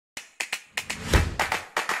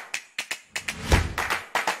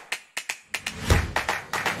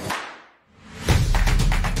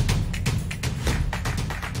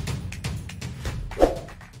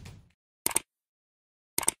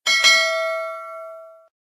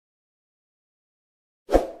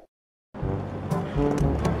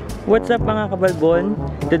What's up mga kabalbon?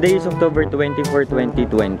 Today is October 24,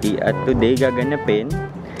 2020 at today gaganapin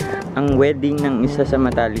ang wedding ng isa sa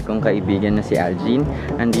matalik kong kaibigan na si Algine.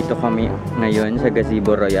 Andito kami ngayon sa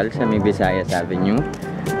Gazebo Royal sa may Visayas Avenue.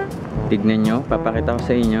 Tignan nyo, papakita ko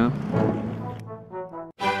sa inyo.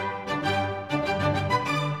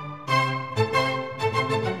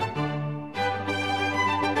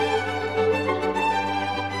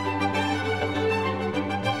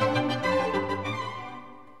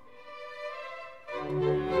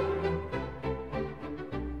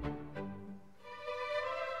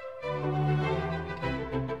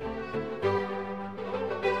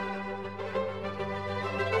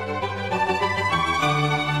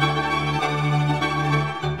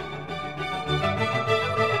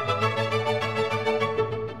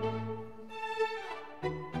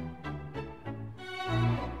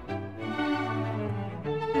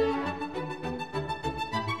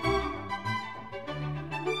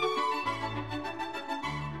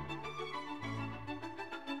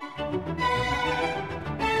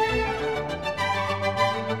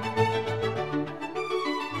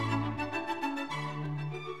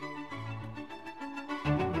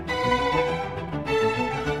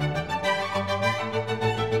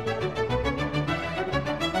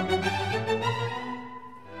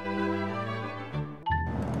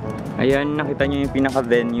 Ayan, nakita nyo yung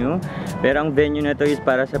pinaka-venue. Pero ang venue na to is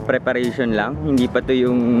para sa preparation lang. Hindi pa to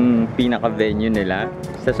yung pinaka-venue nila.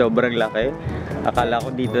 Sa sobrang laki. Akala ko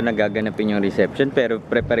dito nagaganapin yung reception. Pero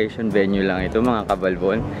preparation venue lang ito mga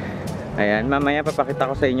kabalbon. Ayan, mamaya papakita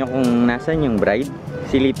ko sa inyo kung nasan yung bride.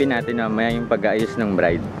 Silipin natin mamaya yung pag-aayos ng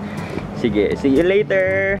bride. Sige, see you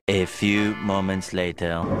later! A few moments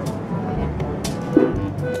later.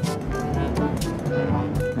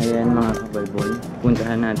 Ayan mga kabalbon,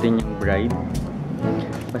 puntahan natin yung bride.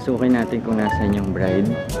 Pasukin natin kung nasan yung bride.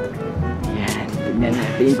 Ayan, tignan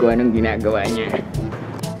natin kung anong ginagawa niya.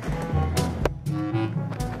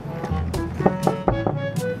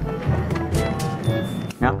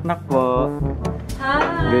 Knock knock po.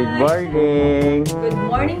 Hi! Good morning! Good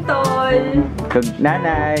morning, Tol! Good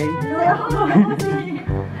nanay!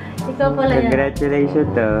 Ikaw pala yan. Congratulations,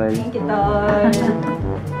 Tol! Thank you, Tol!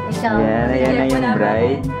 Ikaw. Ayan, ayan na yung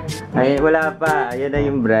bride. Ay, wala pa. Ayan na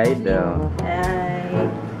yung bride. Oh. Ay.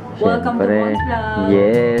 Welcome to Mon's Vlog.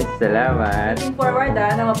 Yes, salamat. Looking forward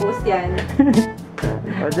na ma-post yan.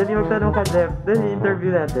 O, dali magtanong ka, Jeff. Dali,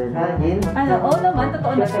 interview natin. Algine? Ano? Oo naman,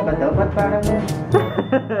 totoo na Siyempre ba daw? Ba't parang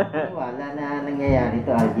wala na nangyayari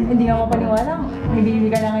to, Algine? Hindi nga mapaniwala. May baby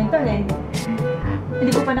ka na ngayon, Tol eh.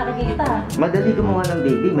 Hindi ko pa nakikita. Madali gumawa ng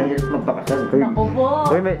baby, mahirap magpakasal. Naku po.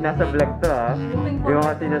 Uy, nasa vlog to ha. Yung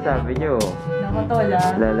mga sinasabi nyo. Naku, Tol ah.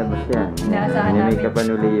 Lalabas yan. Inaasahan namin. May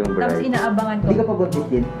kapanuli yung Tapos bride. inaabangan ko. Hindi ka pa buntis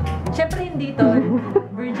din? Siyempre hindi, Tol.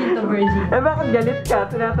 Virgin to virgin. Eh, bakit galit ka?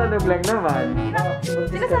 Tinatanong lang naman.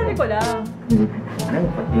 Sinasabi ko lang. Ay,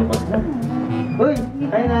 pati yung kasal. Uy!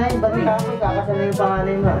 Ay, nay, balita ko, kakasal na yung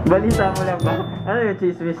panganay mo. Balita mo lang ba? Ano yung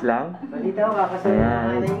chismis lang? Balita ko, kakasal na yung Ayan.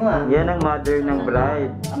 panganay mo ah. Yan ang mother ng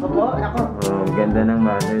bride. Ako po? Ako. Oh, ganda ng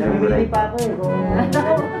mother ng Namimili bride. pa ako eh.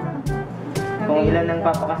 Kung ilan ang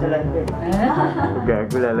papakasalan ko eh.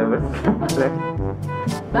 Gago, lalabas.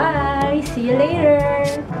 Bye! See you later!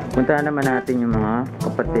 Puntahan naman natin yung mga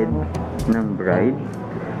kapatid ng bride.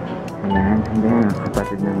 Ayan, ayan yung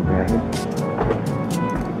kapatid ng bride.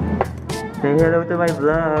 Say hello to my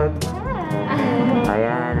vlog!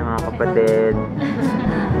 Ayan ang mga kapatid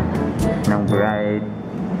ng bride.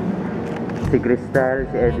 Si Crystal,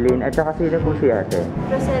 si Edlyn, at saka sino po si ate?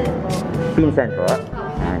 Rosel po. Pinsan po?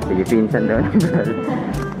 Ah, sige, pinsan daw ng bride.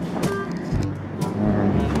 Ayan.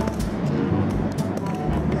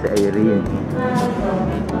 Si Irene.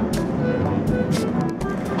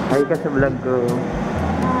 Hi ka sa vlog ko.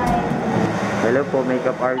 Hello po,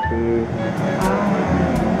 makeup artist.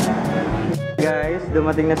 Guys,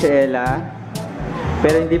 dumating na si Ella.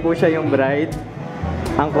 Pero hindi po siya yung bride.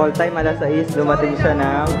 Ang call time alas 6, dumating siya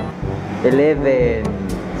ng 11.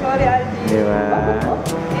 Sorry, Algie. Diba?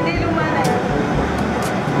 Hindi luma na yan.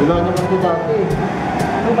 Wala naman ko dati eh.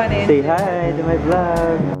 Luma na yun. Say hi to my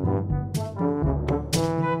vlog.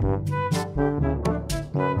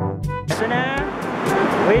 Ito na.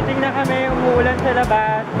 Waiting na kami. Umuulan sa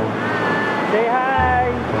labas. Say hi.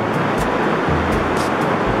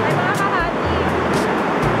 Ay, mga kahati.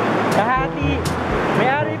 Kahati.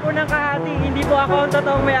 May-ari po ng Kahati. Hindi po ako ang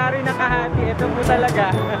totoong may-ari ng Kahati. Ito po talaga.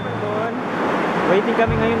 Waiting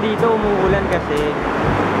kami ngayon dito. Umuulan kasi.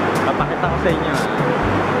 Papakita ko sa inyo.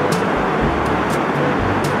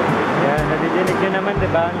 Yan. Nadidinig nyo naman,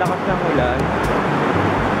 diba? Ang lakas ng ulan.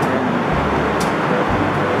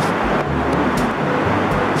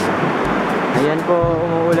 Yan. Ayan po,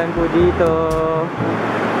 umuulan po dito.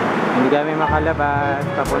 Hindi kami makalabas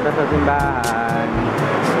papunta sa simbahan.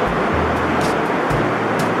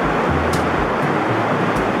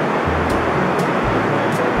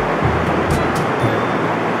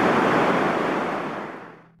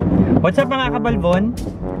 What's up mga kabalbon?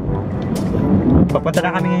 Papunta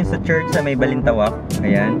na kami ngayon sa church sa may Balintawak.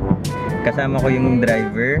 Ayan. Kasama ko yung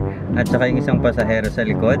driver at saka yung isang pasahero sa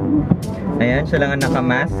likod. Ayan, siya lang ang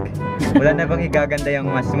naka-mask. Wala na bang igaganda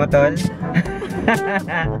yung mask mo, tol?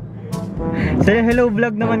 Say hello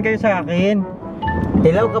vlog naman kayo sa akin.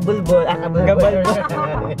 Hello, kabulbol. Kabalbon.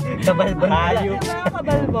 Kabalbon. Ayun. Hello,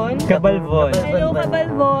 Kabalbon. Kabalbon. Hello,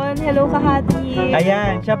 Kabalbon. Hello, Kahati.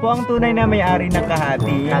 Ayan, siya po ang tunay na may-ari ng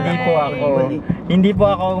Kahati. Hindi po ako. Hindi po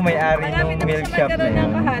ako may-ari ng milk shop na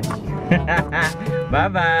yun.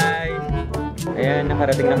 Bye-bye! Ayan,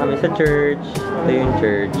 nakarating na kami sa church. Ito yung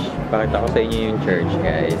church. Pakita ko sa inyo yung church,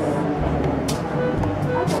 guys.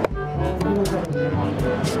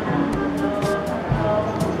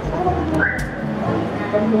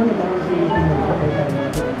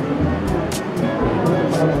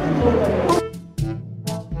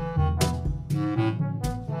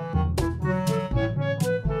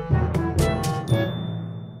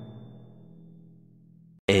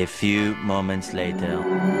 A few moments later.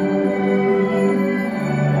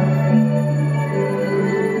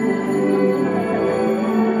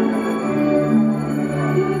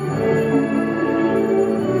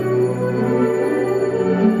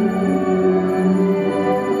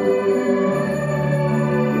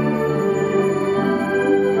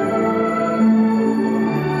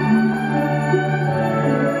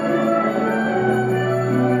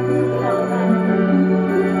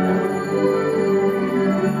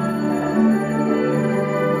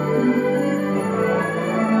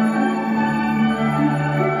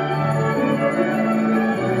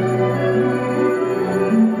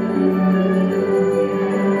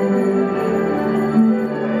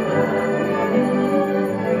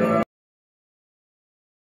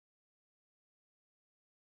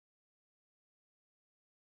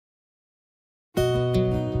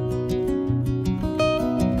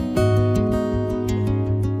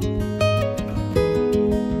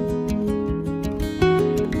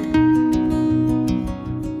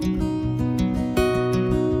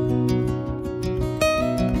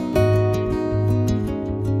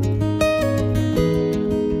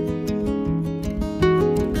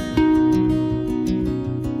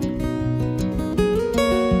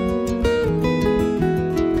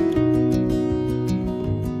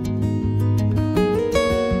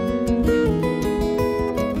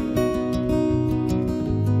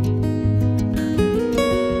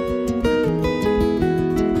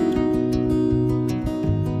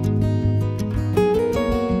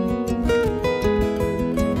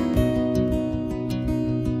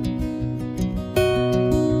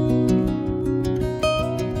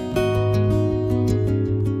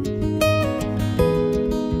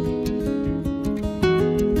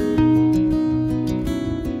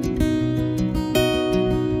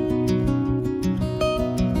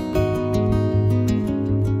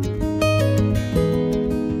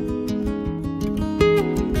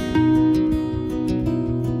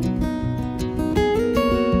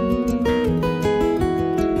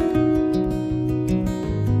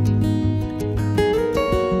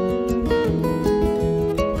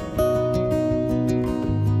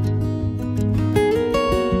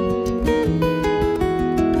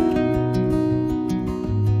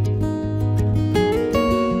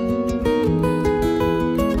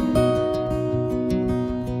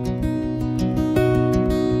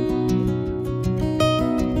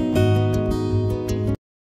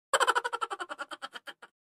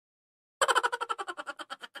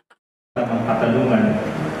 Ang katanungan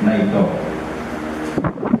na ito.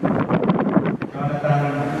 Jonathan,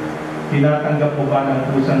 tinatanggap mo ba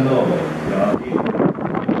ng pusang loob?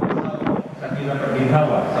 Sa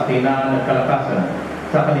kinapagginhawa, sa kinaan at kalakasan,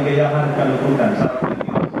 sa kaligayahan at kalugutan, sa harap ng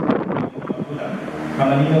Diyos, mga magulang,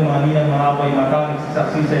 mga ninong, mga abay, matanging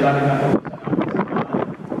sasaksi sa ilalim ng kapusan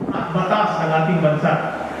at batas ng ating bansa.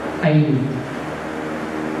 Ay,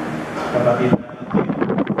 kapatid,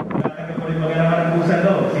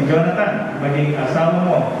 si Jonathan, maging asawa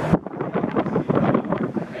mo,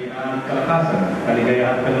 kailangan kalakasan,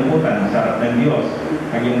 kaligayahan at kalungkutan sa harap ng Diyos,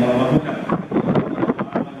 ang iyong mga magulang,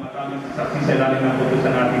 maraming sasaksi sa ilalim ng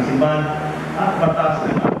putusan ng ating simbahan at batas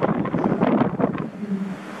ng ating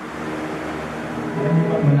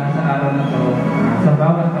mula sa araw na ito, sa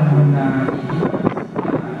bawat panahon na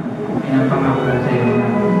pinapangako ko sa iyo na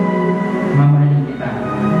mamahalin kita.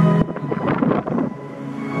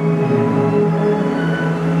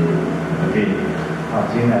 Okay.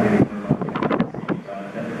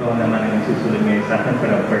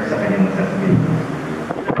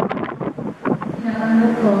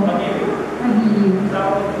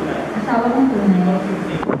 asawa ng tunay.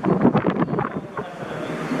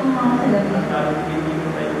 Ito mga salapi.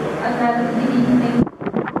 At lalo dinihintay mo.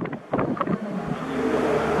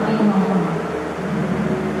 Ang iyong mga pama.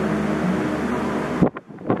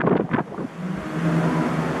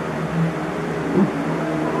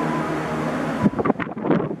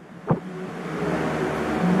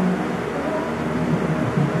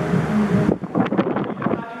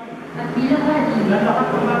 At bilang hali, ang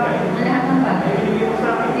lahat ng bagay, ibinigay mo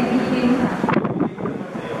sa akin.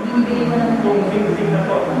 Binibigay mo naman sa'yo. Ang singsing na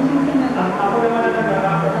to. At ako naman ang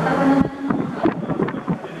nag-aaral. At ako naman ang nag-aaral.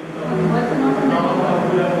 What's the number na ito? Ang mga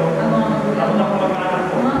magulang ko. Ang mga magulang ko. Ang mga mag-aaral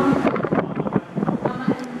ko.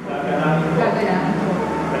 Gagalahan ko.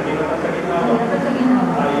 Nagkita sa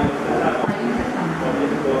ginawa. Ayon sa sama.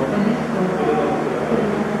 Walis ko.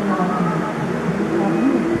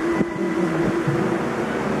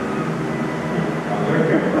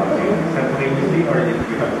 Simultaneously, or if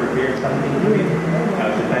you have prepared something to it,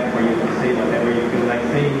 now's the time for you to say whatever you feel like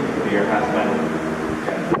saying to your husband.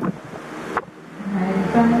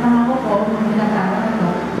 Pangako ko, mga asawa na to,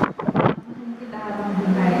 masusunod kita habang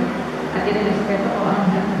buhay at inirespeto ko ang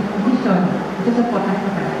kondisyon at susuportan ko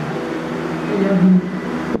tayo. I love you.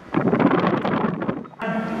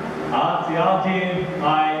 At si Algine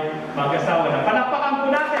ay mag-asawa na. Palakpakan po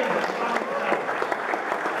natin!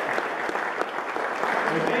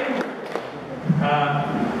 Okay?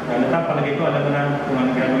 Palagay ko, alam mo na kung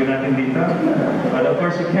ano gagawin natin dito. But of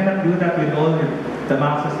course, you cannot do that with all the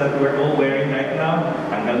masks that we're all wearing right now.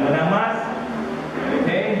 Tanggal mo na ang mask.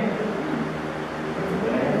 Okay?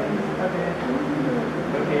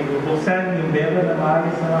 Okay, bubuksan yung belo na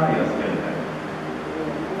maayos na maayos.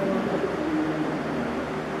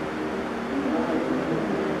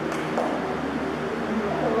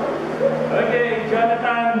 Okay,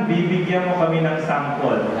 Jonathan, bibigyan mo kami ng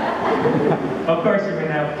sample. Of course, you're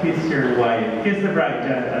gonna have kiss your wife. Kiss the bride,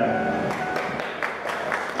 Jonathan.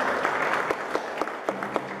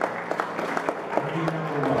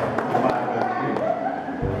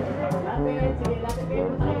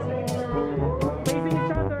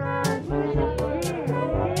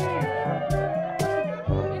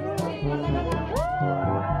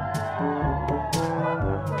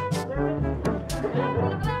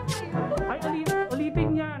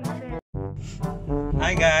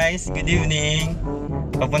 Hi guys, good evening.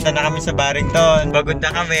 Papunta na kami sa Barrington. Pagod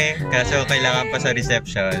na kami, kaso kailangan pa sa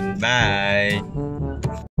reception. Bye!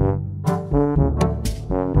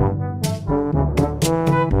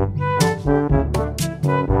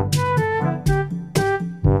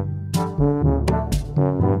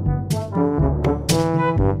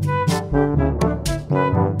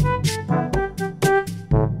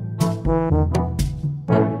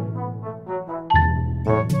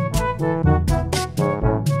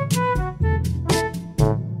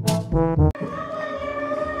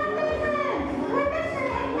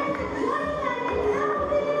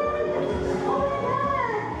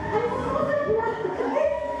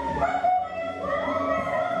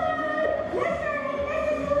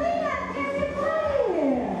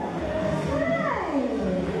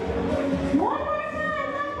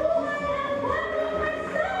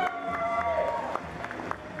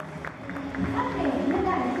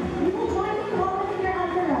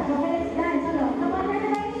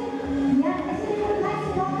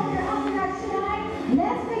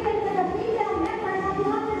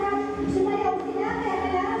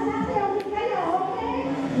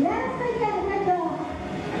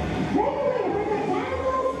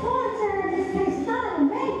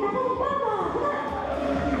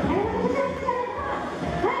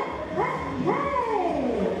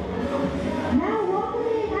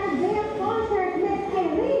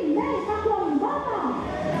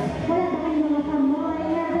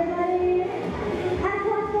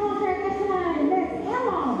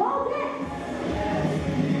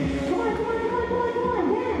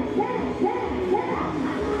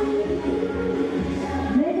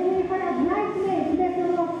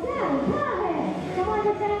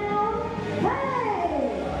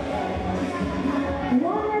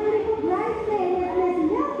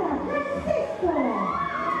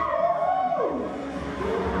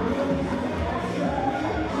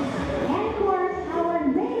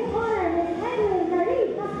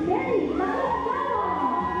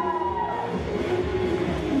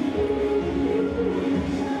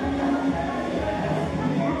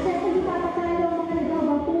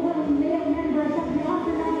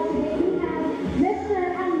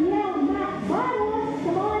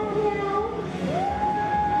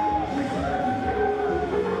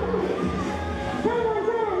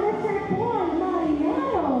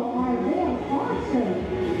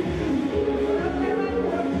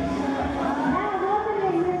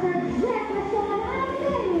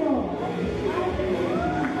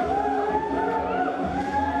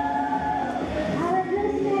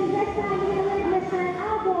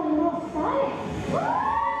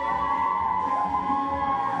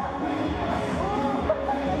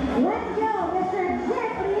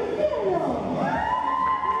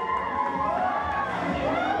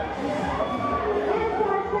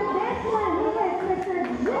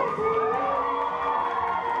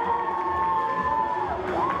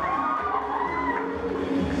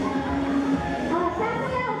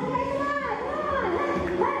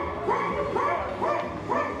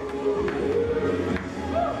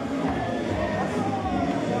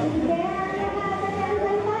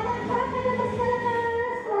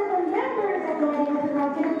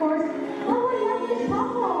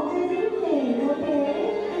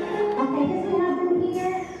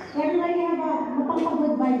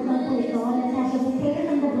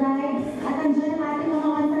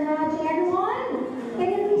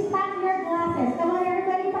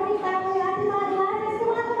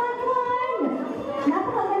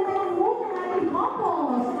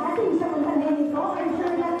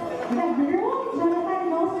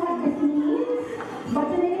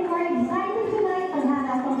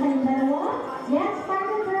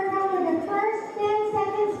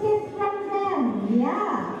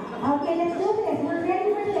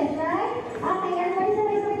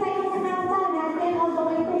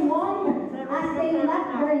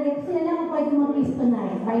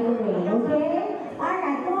 tonight, by the way, okay?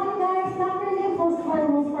 Alright, come on guys, number the rules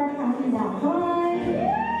for counting down. Come on.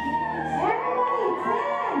 Everybody,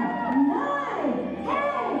 10, 9,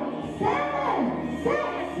 8, 7, 6,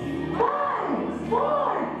 5,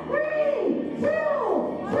 4, 3, 2,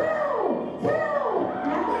 2, 2.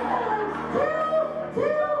 Nothing else. 2,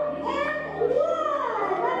 2, and 1.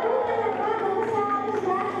 Mabuti na ba?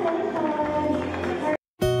 Congratulations.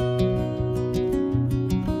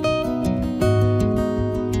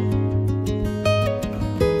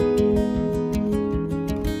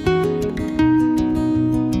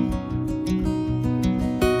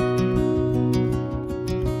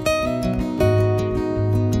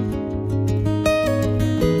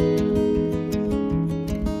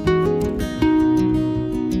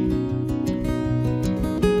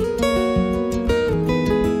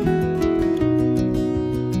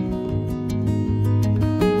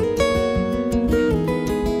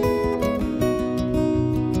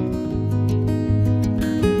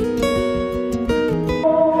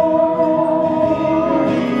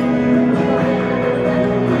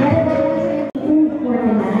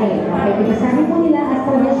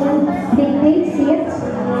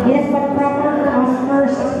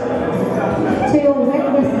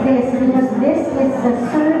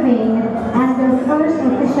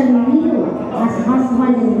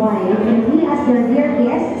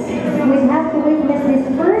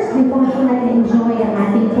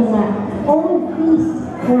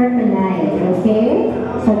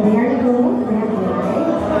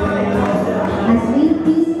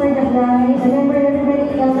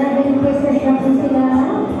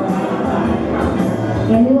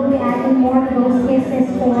 And we will be adding more of those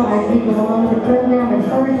kisses for as we go along the program. And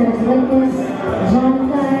first, let's witness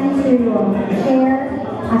Jonathan to share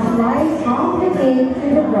a slice of the cake to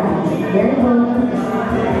the bride. Very good.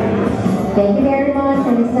 Thank you very much.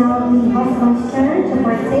 And it's now the husband's turn to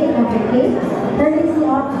partake of the cake, courtesy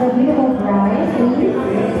of the beautiful bride. Please.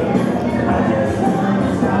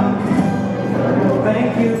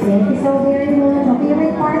 Thank you. Thank you so very much. A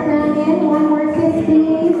favorite part namin. One more kiss,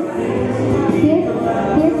 please. Kiss,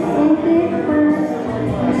 kiss, and kiss first.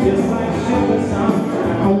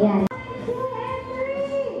 Ayan. 2 and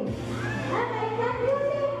 3. Okay, not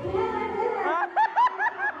music. We have our winner.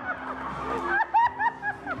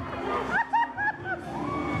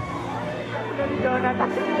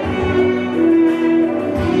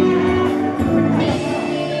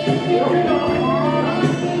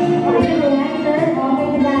 Okay na yan, sir. Okay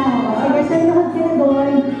na daw. Sige, sir, luhod ka na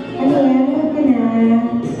doon. Ano yan? Luhod ka na.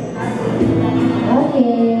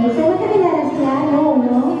 Okay. So, magkakilala sila? No?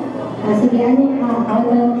 Sige, ano yung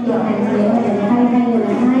your hands there? Hi, hi na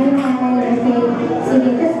lang. Hi, hi. Okay. Sige,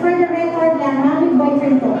 just for the record lang, may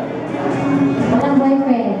boyfriend ko. Walang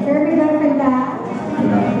boyfriend. Sir, may girlfriend ka?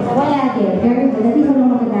 Wala din. Very good. Dati ko lang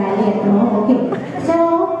magagalit, no? Okay. So,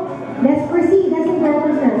 let's proceed. That's the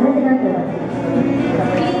girlfriend, sir. Where's the girlfriend?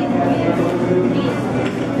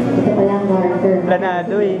 Ito palang garter.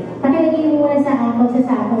 Planado eh. Pakilagay mo muna sa ako sa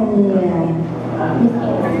sako ni Miss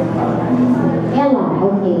Ella.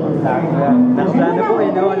 Okay. Nakaplano po eh,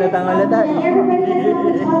 no? Halatang-halata. Everybody has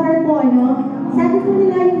knowledge cover po, no? Sabi po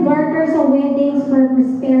nila yung garter sa weddings for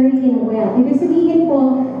prosperity and wealth. Ibig sabihin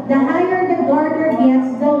po, the higher the garter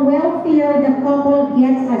gets, the wealthier the couple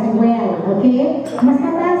gets as well. Okay? Mas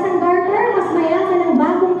mataas ang garter, mas mayaman ang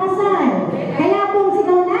bagong kasal. Kaya po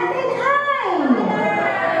sigaw natin ay!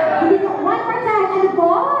 Hindi ko, one more time, ano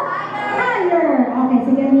po? Higher! Okay,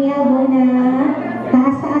 sige, Mia, go na.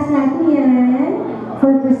 Taas-taas natin yan.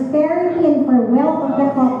 For prosperity and for wealth of the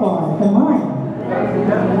couple. Come on.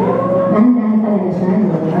 Dahan-dahan talaga siya,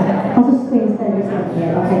 no? Pa-suspense talaga siya.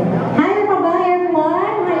 Okay. Higher pa ba,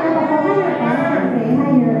 everyone? Higher pa ba? Higher pa? Okay,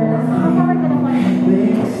 higher.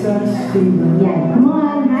 Yan. Come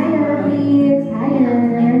on, higher, please. Higher.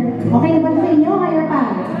 Okay na ba sa inyo? Higher pa?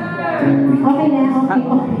 Okay na? Okay,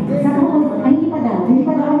 okay. Sabi ko, ay, hindi pa daw. Hindi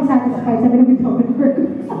pa daw kami satisfied. Sabi na videographer.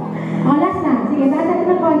 O, last na. Sige, taas natin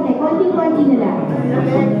ng konti. Konting-konti na lang.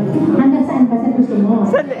 Hanggang saan ba sa gusto mo?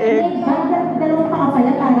 Sa leeg. Dalawang paa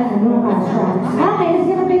pala para ano, kasha. Okay, let's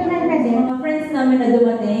get a big man kasi. Mga friends namin na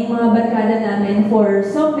dumating, mga barkada namin for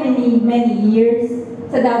so many years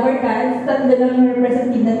sa Dabber Cats. Tatlo lang yung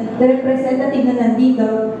representative na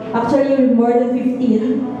nandito. Actually, we're more than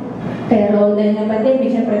 15. Pero dahil ng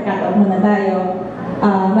pandemic, syempre cut-off muna tayo.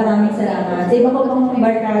 Maraming salamat. Sa iba ko pang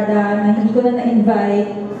barkada na hindi ko na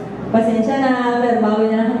na-invite, pasensya na, pero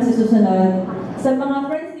bawi na lang kami sa susunod. Sa mga